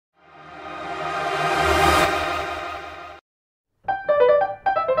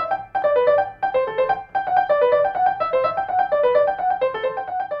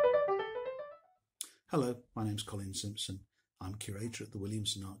Colin Simpson. I'm curator at the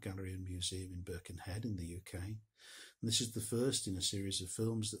Williamson Art Gallery and Museum in Birkenhead in the UK. And this is the first in a series of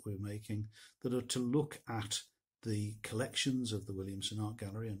films that we're making that are to look at the collections of the Williamson Art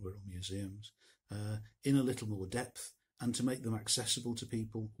Gallery and Wirral Museums in a little more depth, and to make them accessible to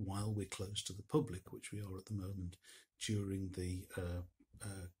people while we're close to the public, which we are at the moment during the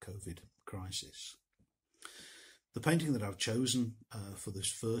COVID crisis. The painting that I've chosen for this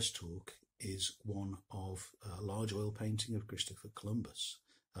first talk is one of a large oil painting of Christopher Columbus.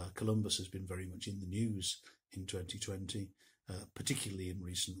 Columbus has been very much in the news in 2020, particularly in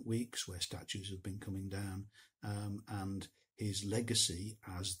recent weeks, where statues have been coming down, and his legacy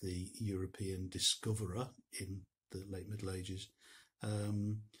as the European discoverer in the late Middle Ages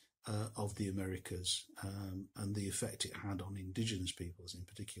of the Americas, and the effect it had on indigenous peoples in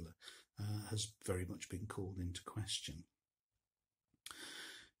particular, has very much been called into question.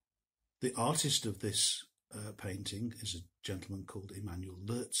 The artist of this painting is a gentleman called Emanuel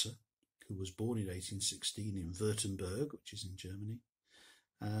Leutze, who was born in 1816 in Württemberg, which is in Germany.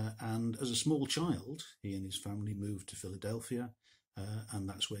 And as a small child, he and his family moved to Philadelphia, and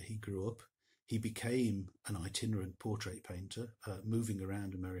that's where he grew up. He became an itinerant portrait painter, moving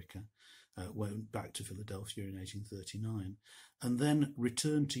around America, went back to Philadelphia in 1839, and then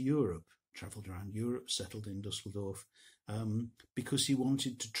returned to Europe, travelled around Europe, settled in Dusseldorf, because he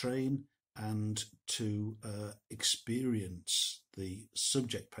wanted to train and to experience the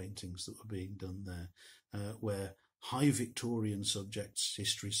subject paintings that were being done there, where high Victorian subjects,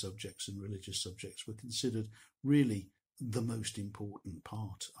 history subjects and religious subjects were considered really the most important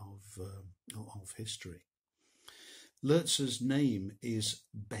part of history. Leutze's name is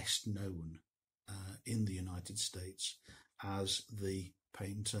best known in the United States as the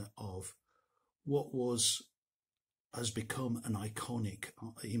painter of what has become an iconic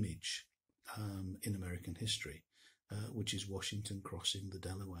image in American history, which is Washington crossing the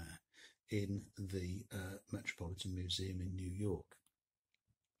Delaware in the Metropolitan Museum in New York.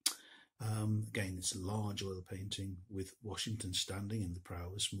 Again, it's a large oil painting with Washington standing in the prow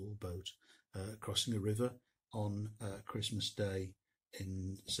of a small boat crossing a river on Christmas Day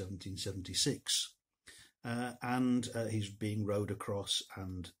in 1776. And he's being rowed across,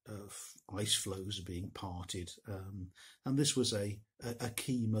 and ice floes are being parted. And this was a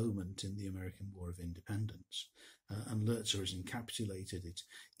key moment in the American War of Independence. And Leutze has encapsulated it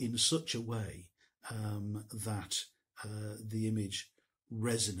in such a way that the image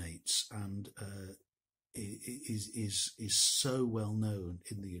resonates and is so well known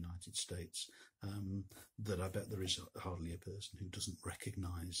in the United States that I bet there is hardly a person who doesn't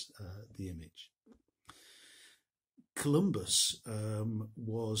recognise the image. Columbus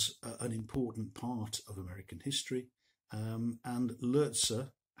was an important part of American history, and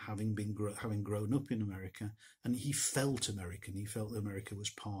Leutze, having grown up in America, and he felt American. He felt that America was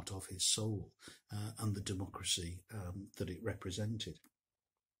part of his soul and the democracy that it represented.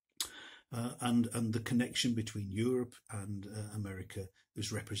 And the connection between Europe and America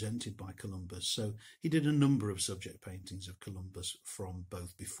was represented by Columbus. So he did a number of subject paintings of Columbus from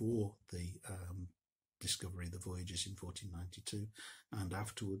both before the discovery of the voyages in 1492 and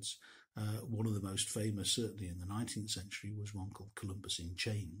afterwards. One of the most famous, certainly in the 19th century, was one called Columbus in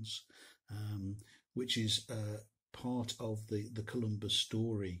Chains, which is part of the Columbus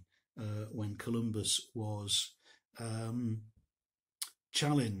story when Columbus was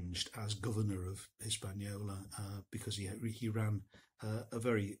challenged as governor of Hispaniola because he ran a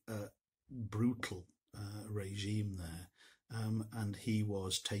very brutal regime there. And he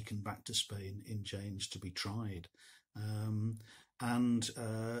was taken back to Spain in chains to be tried. And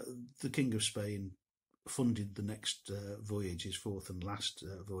the King of Spain funded the next voyage, his fourth and last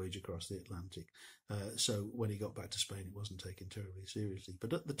voyage across the Atlantic. So when he got back to Spain, it wasn't taken terribly seriously.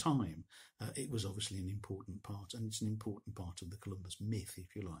 But at the time, it was obviously an important part, and it's an important part of the Columbus myth,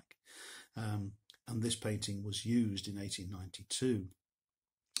 if you like. And this painting was used in 1892,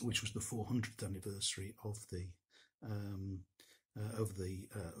 which was the 400th anniversary of the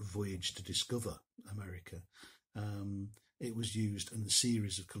voyage to discover America. It was used in a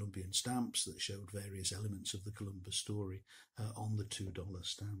series of Columbian stamps that showed various elements of the Columbus story on the $2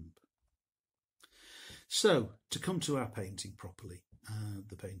 stamp. So, to come to our painting properly,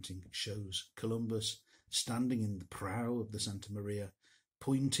 the painting shows Columbus standing in the prow of the Santa Maria,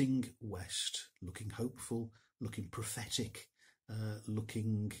 pointing west, looking hopeful, looking prophetic,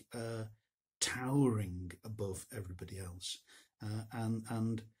 looking towering above everybody else,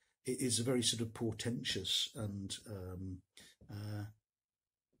 and it is a very sort of portentous and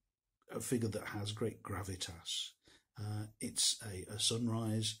a figure that has great gravitas. It's a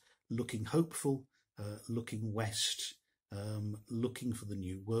sunrise, looking hopeful, looking west, looking for the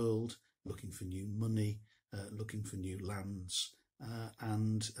new world, looking for new money, looking for new lands,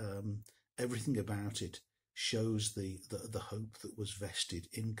 and everything about it shows the hope that was vested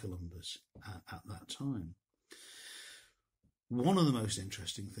in Columbus at that time. One of the most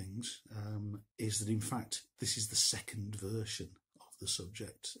interesting things is that, in fact, this is the second version of the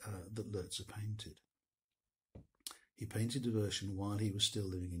subject that Leutze painted. He painted a version while he was still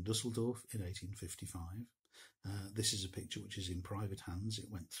living in Dusseldorf in 1855. This is a picture which is in private hands.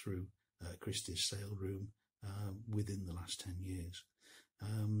 It went through Christie's sale room within the last 10 years.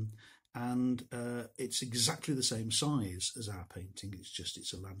 And it's exactly the same size as our painting.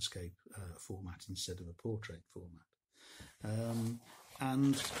 It's a landscape format instead of a portrait format.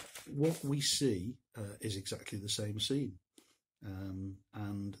 And what we see is exactly the same scene,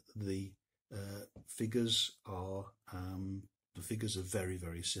 and the figures are very,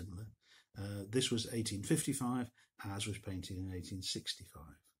 very similar. This was 1855, ours was painted in 1865.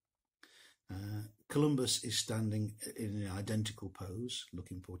 Columbus is standing in an identical pose,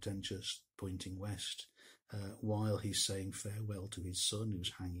 looking portentous, pointing west, while he's saying farewell to his son,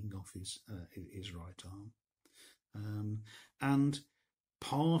 who's hanging off his right arm. And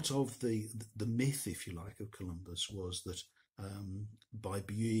part of the myth, if you like, of Columbus was that by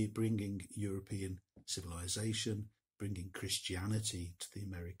bringing European civilization, bringing Christianity to the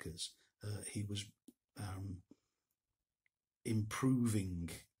Americas, he was improving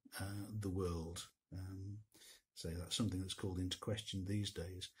the world. So that's something that's called into question these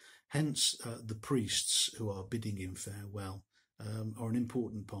days. Hence, the priests who are bidding him farewell are an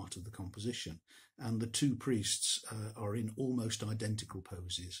important part of the composition, and the two priests are in almost identical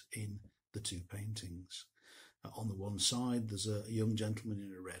poses in the two paintings. On the one side, there's a young gentleman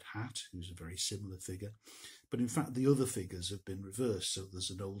in a red hat who's a very similar figure, but in fact the other figures have been reversed. So there's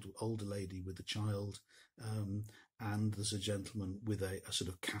an older lady with a child, and there's a gentleman with a sort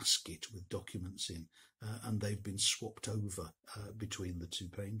of casket with documents in, and they've been swapped over between the two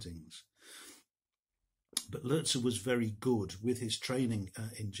paintings. But Leutze was very good, with his training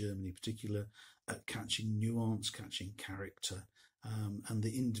in Germany in particular, at catching nuance, catching character, and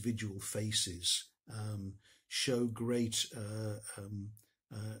the individual faces show great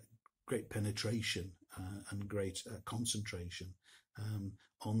penetration and great concentration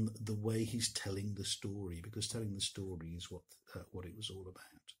on the way he's telling the story, because telling the story is what it was all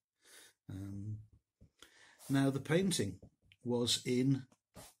about. Now, the painting was in,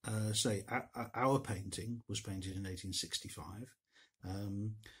 our painting was painted in 1865,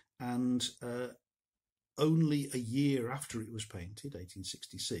 and only a year after it was painted,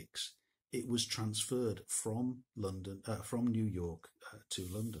 1866, it was transferred from New York to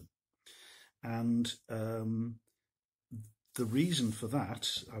London. And the reason for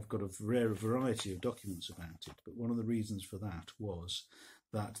that, I've got a rare variety of documents about it, but one of the reasons for that was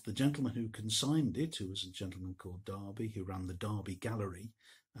that the gentleman who consigned it, who was a gentleman called Darby, who ran the Derby Gallery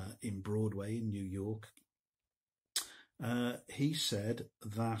in Broadway in New York, he said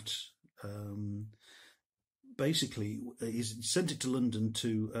that basically he sent it to London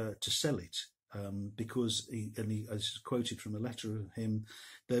to sell it, because he as quoted from a letter of him,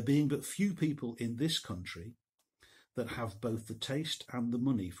 there being but few people in this country that have both the taste and the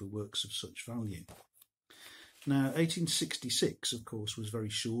money for works of such value. Now, 1866, of course, was very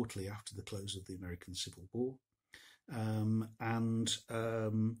shortly after the close of the American Civil War, and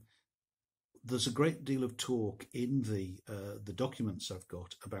there's a great deal of talk in the documents I've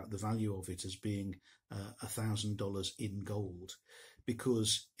got about the value of it as being $1,000 in gold,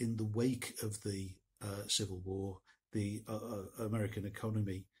 because in the wake of the Civil War, the American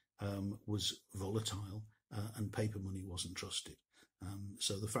economy was volatile and paper money wasn't trusted.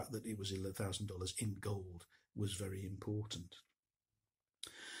 So the fact that it was $1,000 in gold was very important.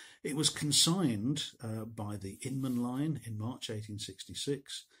 It was consigned by the Inman Line in March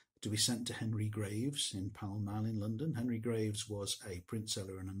 1866 to be sent to Henry Graves in Pall Mall in London. Henry Graves was a print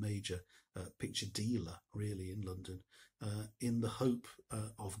seller and a major picture dealer, really, in London, in the hope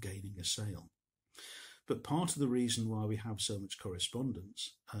of gaining a sale. But part of the reason why we have so much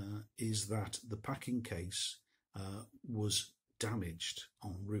correspondence is that the packing case was damaged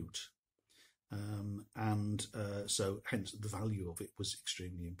en route. So hence the value of it was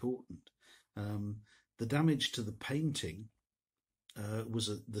extremely important. The damage to the painting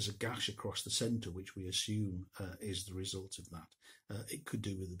there's a gash across the centre, which we assume is the result of that. It could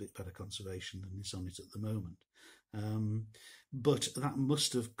do with a bit better conservation than is on it at the moment. But that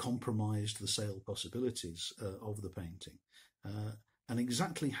must have compromised the sale possibilities of the painting. And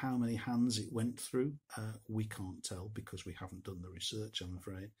exactly how many hands it went through, we can't tell because we haven't done the research, I'm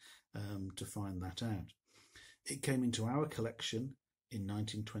afraid, to find that out. It came into our collection in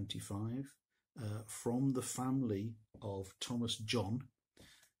 1925 from the family of Thomas John,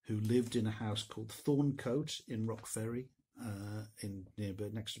 who lived in a house called Thorncote in Rock Ferry,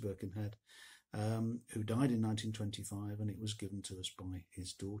 next to Birkenhead, who died in 1925, and it was given to us by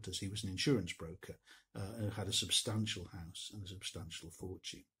his daughters. He was an insurance broker who had a substantial house and a substantial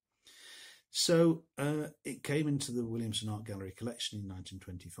fortune. So it came into the Williamson Art Gallery collection in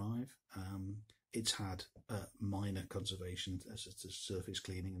 1925. It's had minor conservation, as surface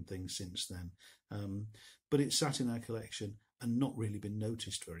cleaning and things since then, but it sat in our collection and not really been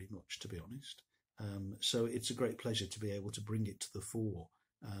noticed very much, to be honest. So it's a great pleasure to be able to bring it to the fore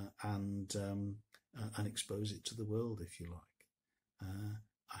and expose it to the world, if you like.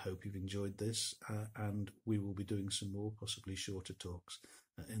 I hope you've enjoyed this, and we will be doing some more, possibly shorter talks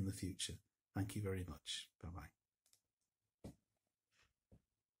in the future. Thank you very much. Bye-bye.